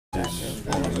purpose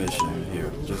on a mission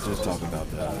here? Just talk about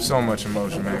that. So much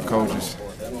emotion, man. Coach has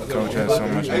so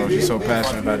much emotion. He's so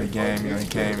passionate about the game. You know, he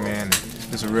came in, and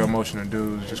just a real emotional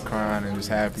dude, just crying and just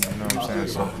happy. You know what I'm saying?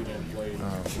 So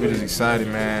we're just excited,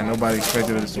 man. Nobody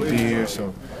expected us to be here,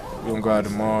 so we're gonna go out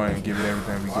tomorrow and give it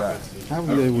everything we got. How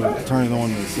were you able to turn it on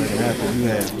in the second half? You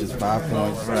had just 5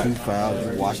 points, 2 fouls.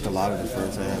 You watched a lot of the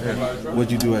first half. Yeah.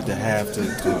 What'd you do at the half to?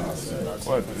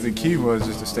 Well, the key was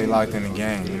just to stay locked in the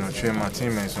game. You know, cheer my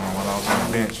teammates on while I was on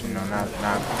the bench. You know, not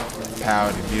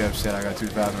pout and be upset. I got 2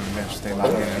 fouls on the bench. Stay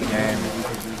locked in the game.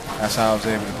 That's how I was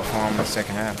able to perform in the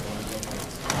second half.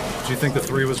 Do you think the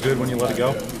 3 was good when you let it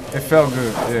go? It felt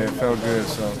good. Yeah, it felt good.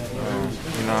 So,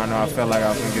 you know, I felt like I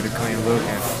was gonna get a clean look,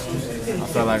 and I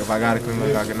felt like if I got a clean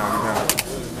look, I could knock it down.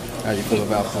 How do you feel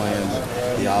about playing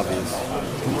the obvious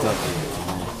Kentucky?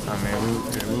 I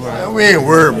mean, We ain't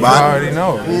worried we about it. already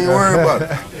know. We ain't worried about it.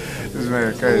 This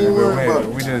man crazy, but man,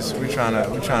 we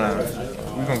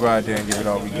gonna go out there and give it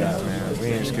all we got, man. We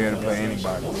ain't scared to play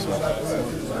anybody, so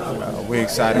we're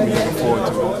excited. We're looking forward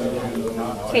to it.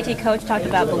 KT coach talked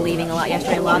about believing a lot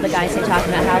yesterday. A lot of the guys here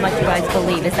talking about how much you guys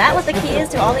believe. Is that what the key is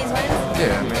to all these wins?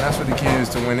 Yeah, I mean, that's what the key is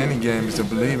to win any game, is to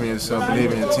believe in yourself,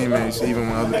 believe in your teammates, even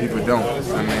when other people don't.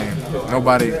 I mean,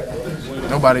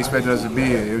 nobody expected us to be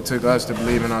here. It took us to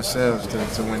believe in ourselves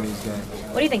to win these games.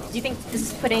 What do you think? Do you think this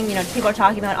is putting, people are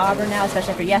talking about Auburn now,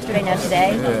 especially after yesterday, now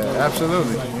today? Yeah,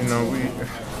 absolutely. You know,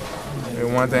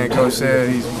 and one thing Coach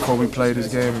said before we played this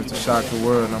game is to shock the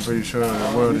world, and I'm pretty sure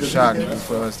the world is shocked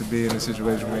for us to be in the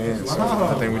situation we're in. So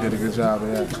I think we did a good job of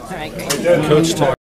that. All right, great. Coach talked